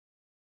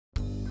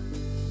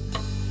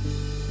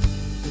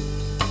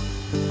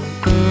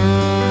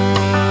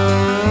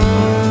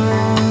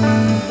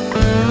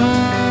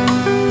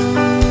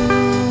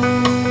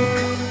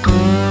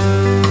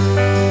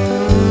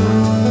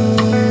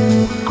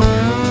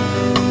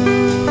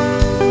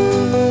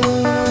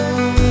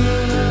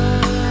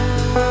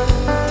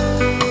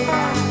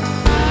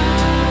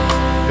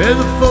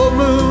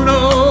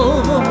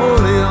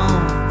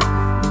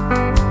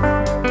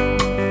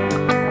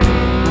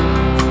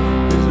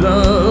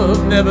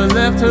never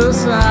left her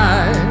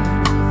side.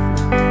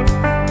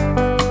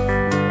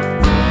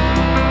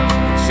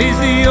 She's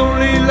the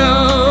only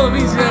love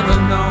he's ever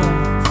known.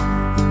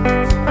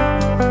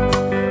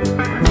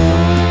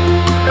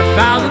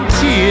 1,000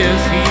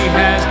 tears he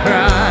has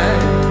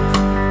cried.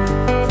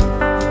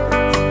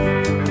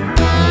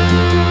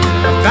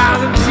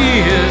 1,000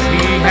 tears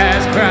he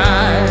has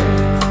cried.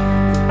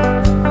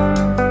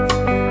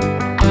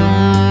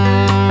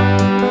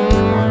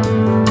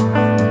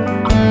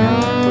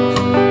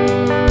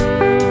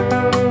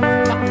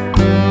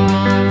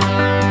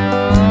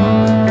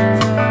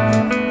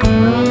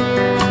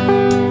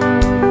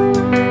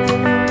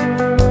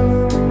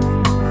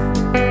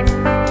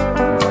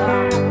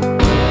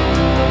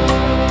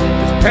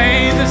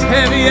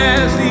 Heavy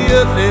as the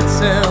earth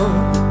itself,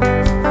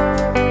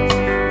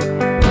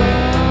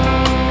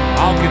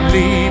 all can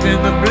leave in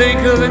the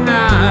blink of an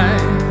eye,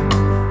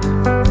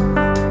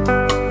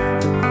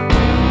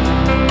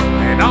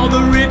 and all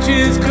the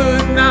riches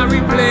could not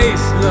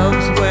replace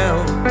love's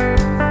wealth.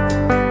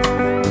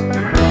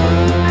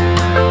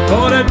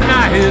 For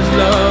tonight his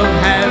love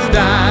has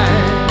died.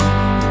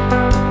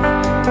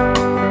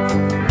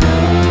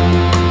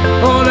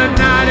 For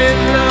tonight his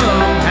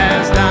love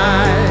has died.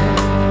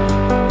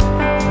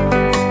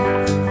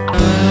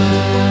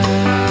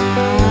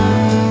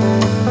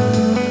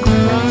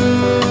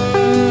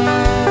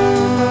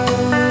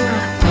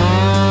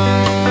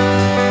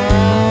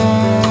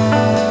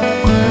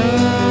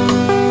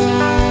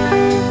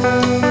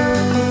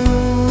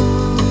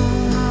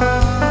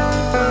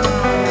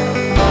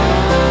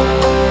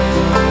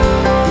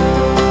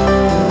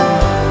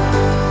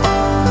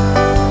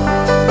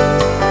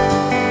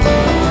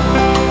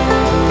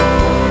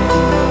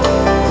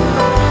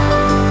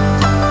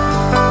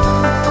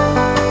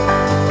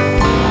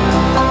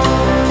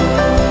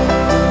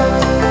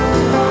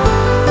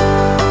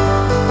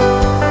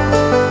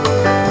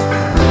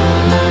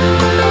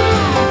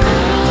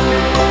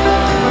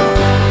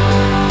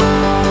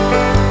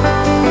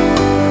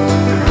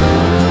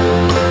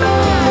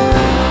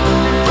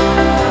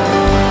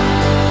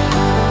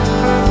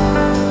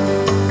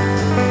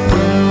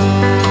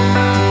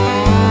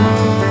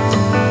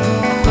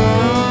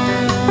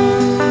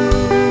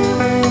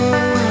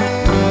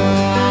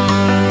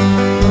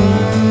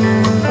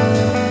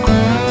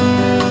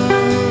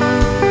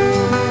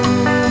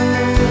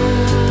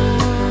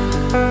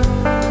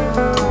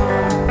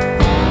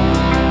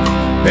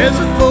 There's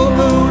a full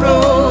moon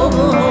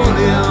over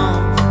Orlean,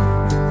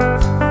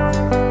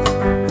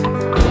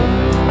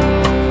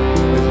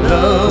 with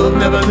love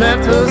never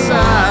left her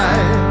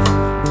side,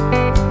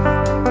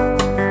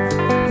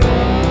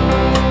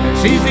 and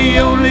she's the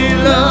only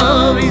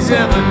love he's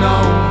ever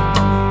known.